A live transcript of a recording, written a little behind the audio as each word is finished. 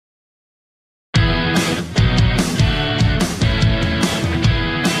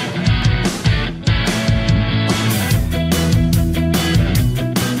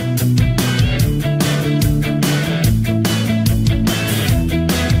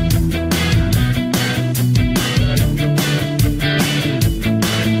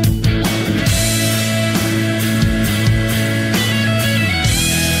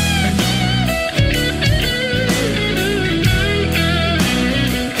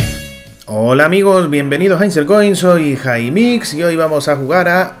Hola amigos, bienvenidos a Insercoin, soy Jaimix y hoy vamos a jugar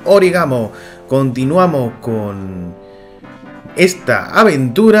a Origamo. Continuamos con esta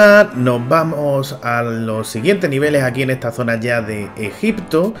aventura, nos vamos a los siguientes niveles aquí en esta zona ya de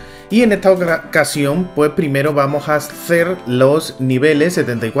Egipto. Y en esta ocasión, pues primero vamos a hacer los niveles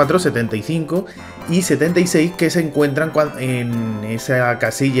 74, 75 y 76 que se encuentran en esa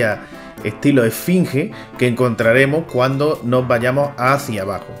casilla estilo esfinge que encontraremos cuando nos vayamos hacia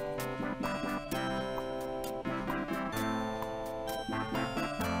abajo.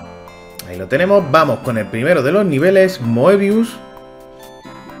 Ahí lo tenemos, vamos con el primero de los niveles, Moebius.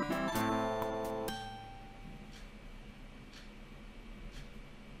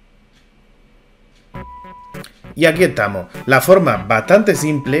 Y aquí estamos, la forma bastante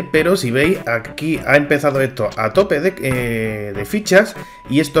simple, pero si veis aquí ha empezado esto a tope de fichas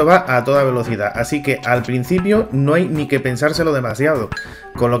y esto va a toda velocidad, así que al principio no hay ni que pensárselo demasiado,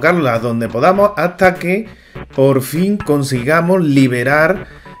 colocarlas donde podamos hasta que por fin consigamos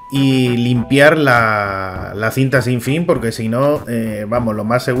liberar y limpiar la cinta sin fin, porque si no, vamos, lo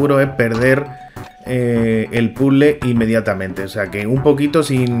más seguro es perder el puzzle inmediatamente. O sea que un poquito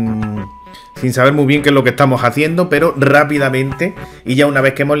sin saber muy bien qué es lo que estamos haciendo, pero rápidamente, y ya una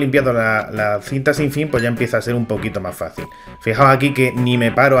vez que hemos limpiado la cinta sin fin, pues ya empieza a ser un poquito más fácil. Fijaos aquí que ni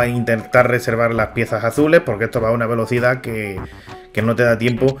me paro a intentar reservar las piezas azules, porque esto va a una velocidad que no te da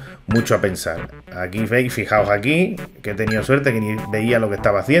tiempo mucho a pensar. Aquí veis, fijaos aquí, que he tenido suerte, que ni veía lo que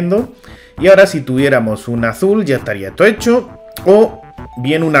estaba haciendo. Y ahora si tuviéramos un azul ya estaría esto hecho, o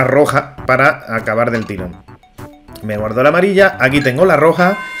bien una roja para acabar del tirón. Me guardo la amarilla, aquí tengo la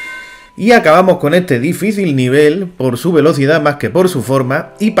roja. Y acabamos con este difícil nivel por su velocidad más que por su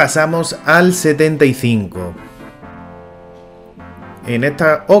forma. Y pasamos al 75. En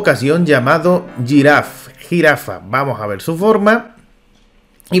esta ocasión llamado jirafa. Vamos a ver su forma.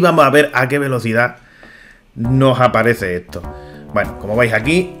 Y vamos a ver a qué velocidad nos aparece esto. Bueno, como veis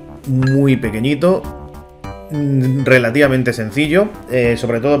aquí, muy pequeñito, relativamente sencillo,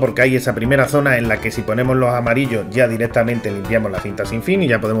 sobre todo porque hay esa primera zona en la que si ponemos los amarillos ya directamente limpiamos la cinta sin fin y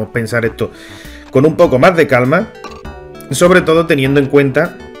ya podemos pensar esto con un poco más de calma, sobre todo teniendo en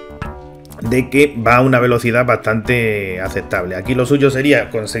cuenta de que va a una velocidad bastante aceptable. Aquí lo suyo sería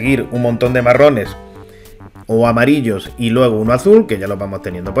conseguir un montón de marrones o amarillos y luego uno azul, que ya lo vamos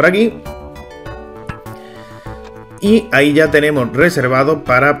teniendo por aquí. Y ahí ya tenemos reservado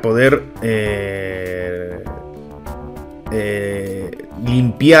para poder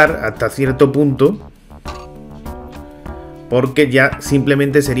limpiar hasta cierto punto, porque ya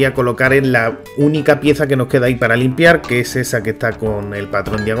simplemente sería colocar en la única pieza que nos queda ahí para limpiar, que es esa que está con el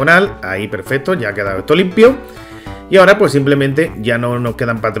patrón diagonal. Ahí perfecto, ya ha quedado esto limpio. Y ahora pues simplemente ya no nos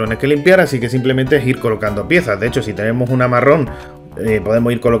quedan patrones que limpiar, así que simplemente es ir colocando piezas. De hecho, si tenemos una marrón,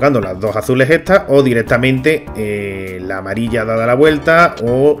 podemos ir colocando las dos azules estas, o directamente la amarilla dada la vuelta,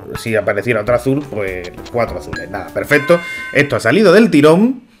 o si apareciera otra azul, pues 4 azules. Nada, perfecto. Esto ha salido del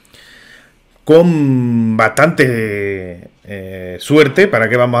tirón con bastante suerte, para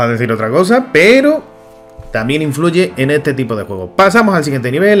qué vamos a decir otra cosa, pero también influye en este tipo de juegos. Pasamos al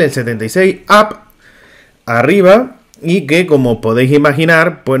siguiente nivel, el 76, up, arriba. Y que, como podéis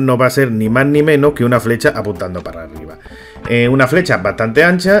imaginar, pues no va a ser ni más ni menos que una flecha apuntando para arriba. Una flecha bastante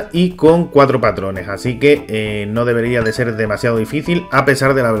ancha y con 4 patrones, así que no debería de ser demasiado difícil a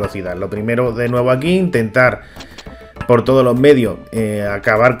pesar de la velocidad. Lo primero, de nuevo aquí, intentar por todos los medios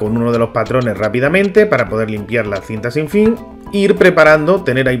acabar con uno de los patrones rápidamente para poder limpiar la cinta sin fin. Ir preparando,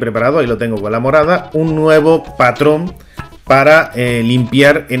 tener ahí preparado, ahí lo tengo con la morada, un nuevo patrón para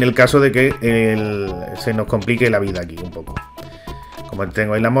limpiar en el caso de que se nos complique la vida aquí un poco. Como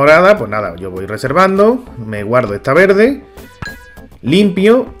tengo ahí la morada, pues nada, yo voy reservando, me guardo esta verde,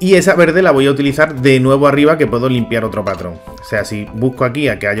 limpio, y esa verde la voy a utilizar de nuevo arriba, que puedo limpiar otro patrón. O sea, si busco aquí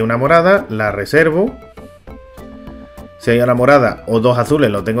a que haya una morada, la reservo. Si hay una morada o 2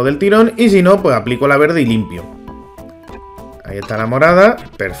 azules lo tengo del tirón, y si no, pues aplico la verde y limpio. Ahí está la morada,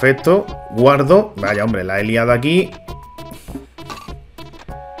 perfecto, guardo. Vaya hombre, la he liado aquí.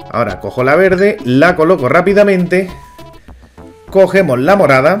 Ahora cojo la verde, la coloco rápidamente, cogemos la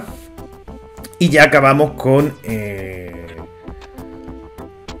morada y ya acabamos con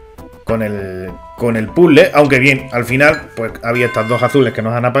el puzzle. Aunque bien, al final pues había estas 2 azules que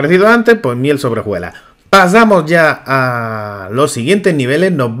nos han aparecido antes, pues miel sobre hojuelas. Pasamos ya a los siguientes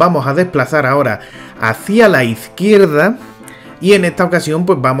niveles, nos vamos a desplazar ahora hacia la izquierda. Y en esta ocasión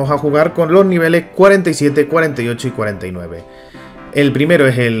pues vamos a jugar con los niveles 47, 48 y 49. El primero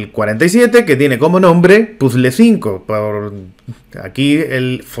es el 47, que tiene como nombre Puzzle 5. Por aquí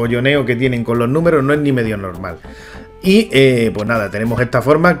el folloneo que tienen con los números no es ni medio normal. Y pues nada, tenemos esta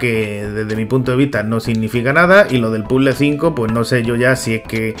forma que desde mi punto de vista no significa nada. Y lo del puzzle 5, pues no sé yo ya si es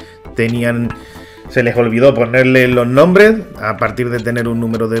que se les olvidó ponerle los nombres a partir de tener un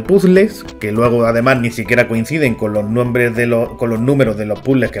número de puzzles, que luego además ni siquiera coinciden con los nombres con los números de los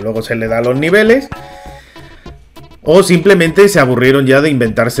puzzles que luego se les da a los niveles. O simplemente se aburrieron ya de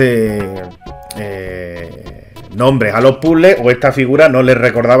inventarse nombres a los puzzles, o esta figura no les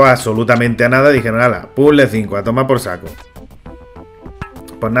recordaba absolutamente a nada. Dijeron, nada, puzzle 5, a tomar por saco.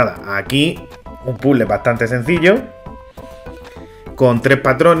 Pues nada, aquí un puzzle bastante sencillo, con 3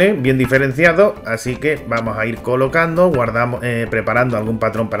 patrones bien diferenciados, así que vamos a ir colocando, preparando algún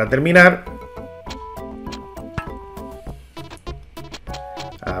patrón para terminar.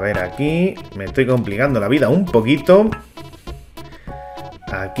 A ver, aquí me estoy complicando la vida un poquito.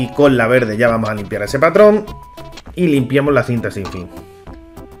 Aquí con la verde ya vamos a limpiar ese patrón y limpiamos la cinta sin fin.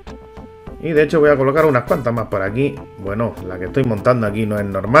 Y de hecho voy a colocar unas cuantas más por aquí. Bueno, la que estoy montando aquí no es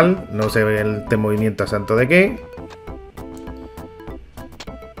normal, no se ve este movimiento a santo de qué.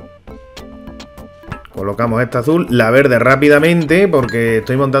 Colocamos esta azul, la verde rápidamente porque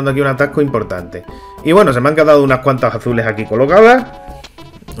estoy montando aquí un atasco importante. Y bueno, se me han quedado unas cuantas azules aquí colocadas.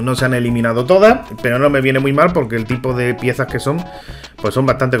 No se han eliminado todas, pero no me viene muy mal porque el tipo de piezas que son, pues son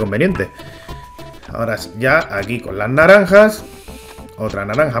bastante convenientes. Ahora ya aquí con las naranjas, otra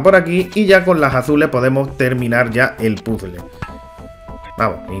naranja por aquí, y ya con las azules podemos terminar ya el puzzle.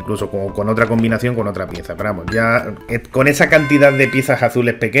 Vamos, incluso con otra combinación con otra pieza, pero vamos, ya con esa cantidad de piezas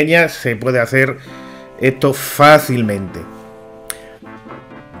azules pequeñas se puede hacer esto fácilmente.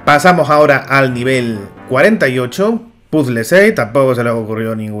 Pasamos ahora al nivel 48, puzzle 6, tampoco se les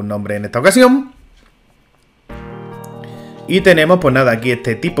ocurrió ningún nombre en esta ocasión. Y tenemos pues nada, aquí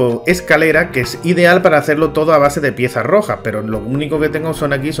este tipo escalera que es ideal para hacerlo todo a base de piezas rojas, pero lo único que tengo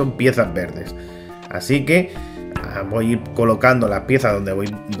son piezas verdes. Así que voy a ir colocando las piezas donde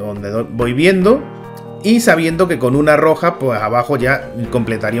voy viendo, y sabiendo que con una roja pues abajo ya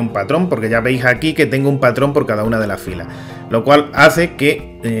completaría un patrón, porque ya veis aquí que tengo un patrón por cada una de las filas, lo cual hace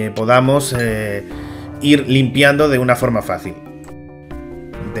que podamos ir limpiando de una forma fácil.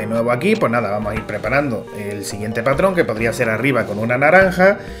 De nuevo aquí, pues nada, vamos a ir preparando el siguiente patrón, que podría ser arriba con una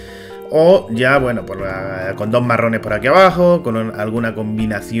naranja, o ya, bueno, pues con 2 marrones por aquí abajo, con alguna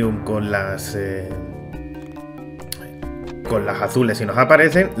combinación con las azules si nos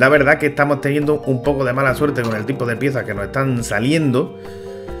aparecen. La verdad que estamos teniendo un poco de mala suerte con el tipo de piezas que nos están saliendo,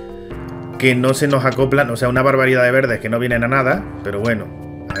 que no se nos acoplan, o sea, una barbaridad de verdes que no vienen a nada, pero bueno,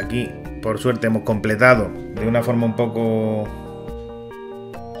 aquí por suerte hemos completado de una forma un poco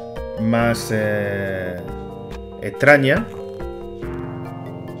más extraña,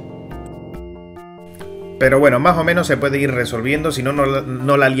 pero bueno, más o menos se puede ir resolviendo, si no,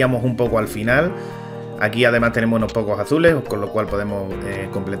 no la liamos un poco al final. Aquí además tenemos unos pocos azules, con lo cual podemos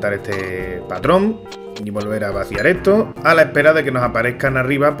completar este patrón y volver a vaciar esto, a la espera de que nos aparezcan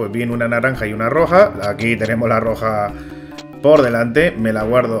arriba pues bien una naranja y una roja. Aquí tenemos la roja por delante, me la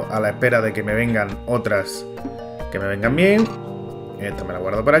guardo a la espera de que me vengan otras que me vengan bien. Esta me la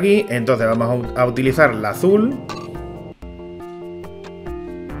guardo por aquí. Entonces vamos a utilizar la azul.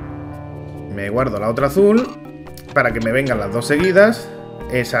 Me guardo la otra azul para que me vengan las dos seguidas.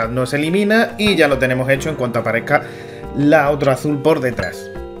 Esa no se elimina y ya lo tenemos hecho en cuanto aparezca la otra azul por detrás.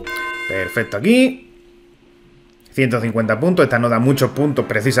 Perfecto, aquí 150 puntos. Esta no da muchos puntos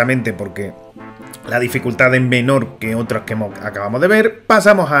precisamente porque la dificultad es menor que otras que acabamos de ver.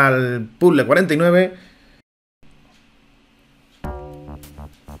 Pasamos al puzzle 49.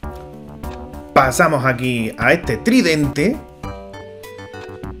 Pasamos aquí a este tridente.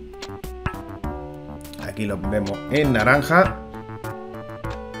 Aquí lo vemos en naranja.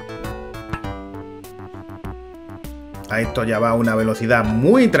 A esto ya va a una velocidad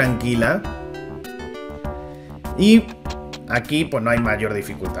muy tranquila. Y aquí pues no hay mayor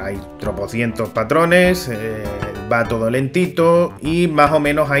dificultad. Hay tropocientos patrones. Va todo lentito. Y más o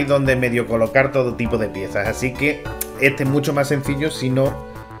menos hay donde medio colocar todo tipo de piezas. Así que este es mucho más sencillo si no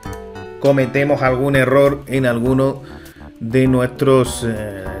cometemos algún error en alguno de nuestros,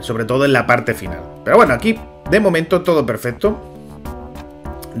 sobre todo en la parte final. Pero bueno, aquí de momento todo perfecto.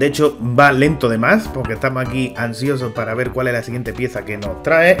 De hecho va lento de más porque estamos aquí ansiosos para ver cuál es la siguiente pieza que nos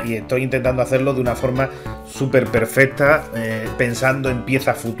trae, y estoy intentando hacerlo de una forma súper perfecta, pensando en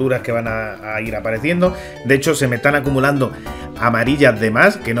piezas futuras que van a ir apareciendo. De hecho se me están acumulando amarillas de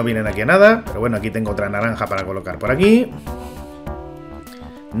más que no vienen aquí a nada, pero bueno, aquí tengo otra naranja para colocar por aquí.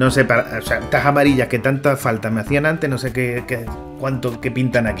 No sé, o sea, estas amarillas que tanta falta me hacían antes, no sé qué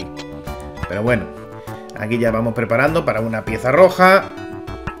pintan aquí. Pero bueno, aquí ya vamos preparando para una pieza roja.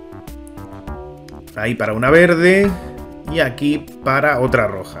 Ahí para una verde. y aquí para otra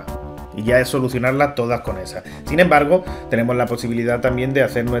roja. Y ya es solucionarlas todas con esa. Sin embargo, tenemos la posibilidad también de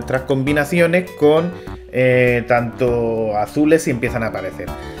hacer nuestras combinaciones con tanto azules si empiezan a aparecer.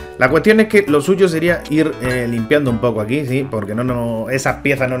 La cuestión es que lo suyo sería ir limpiando un poco aquí, ¿sí? Porque esas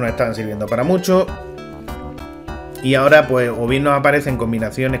piezas no nos estaban sirviendo para mucho. Y ahora pues o bien nos aparecen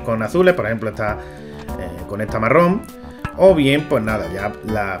combinaciones con azules, por ejemplo con esta marrón. O bien, pues nada, ya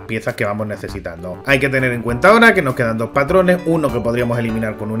las piezas que vamos necesitando. Hay que tener en cuenta ahora que nos quedan dos patrones. Uno que podríamos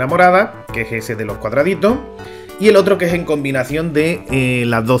eliminar con una morada, que es ese de los cuadraditos. Y el otro que es en combinación de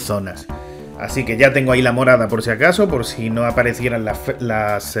las dos zonas. Así que ya tengo ahí la morada por si acaso, por si no aparecieran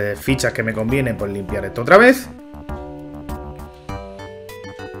las fichas que me convienen, pues limpiar esto otra vez.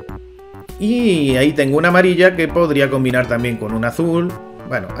 Y ahí tengo una amarilla que podría combinar también con un azul.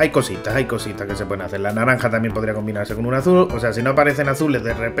 Bueno, hay cositas que se pueden hacer. La naranja también podría combinarse con un azul. O sea, si no aparecen azules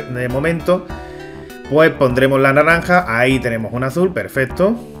de momento, pues pondremos la naranja. Ahí tenemos un azul,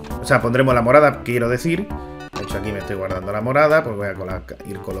 perfecto. O sea, pondremos la morada, quiero decir. De hecho, aquí me estoy guardando la morada. Pues voy a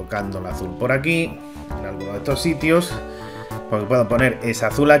ir colocando el azul por aquí. En alguno de estos sitios. Porque puedo poner ese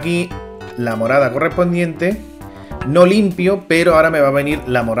azul aquí. La morada correspondiente. No limpio, pero ahora me va a venir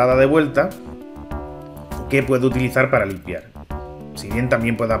la morada de vuelta. Que puedo utilizar para limpiar. Si bien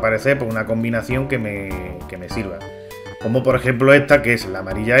también puede aparecer por una combinación que me sirva. Como por ejemplo esta, que es la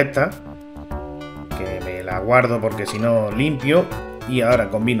amarilla esta. Que me la guardo porque si no limpio. Y ahora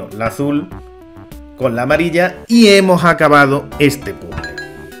combino la azul con la amarilla. Y hemos acabado este puzzle.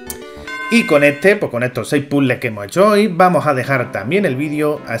 Y con pues con estos 6 puzzles que hemos hecho hoy, vamos a dejar también el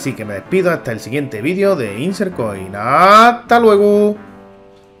vídeo. Así que me despido hasta el siguiente vídeo de Insert Coin. ¡Hasta luego!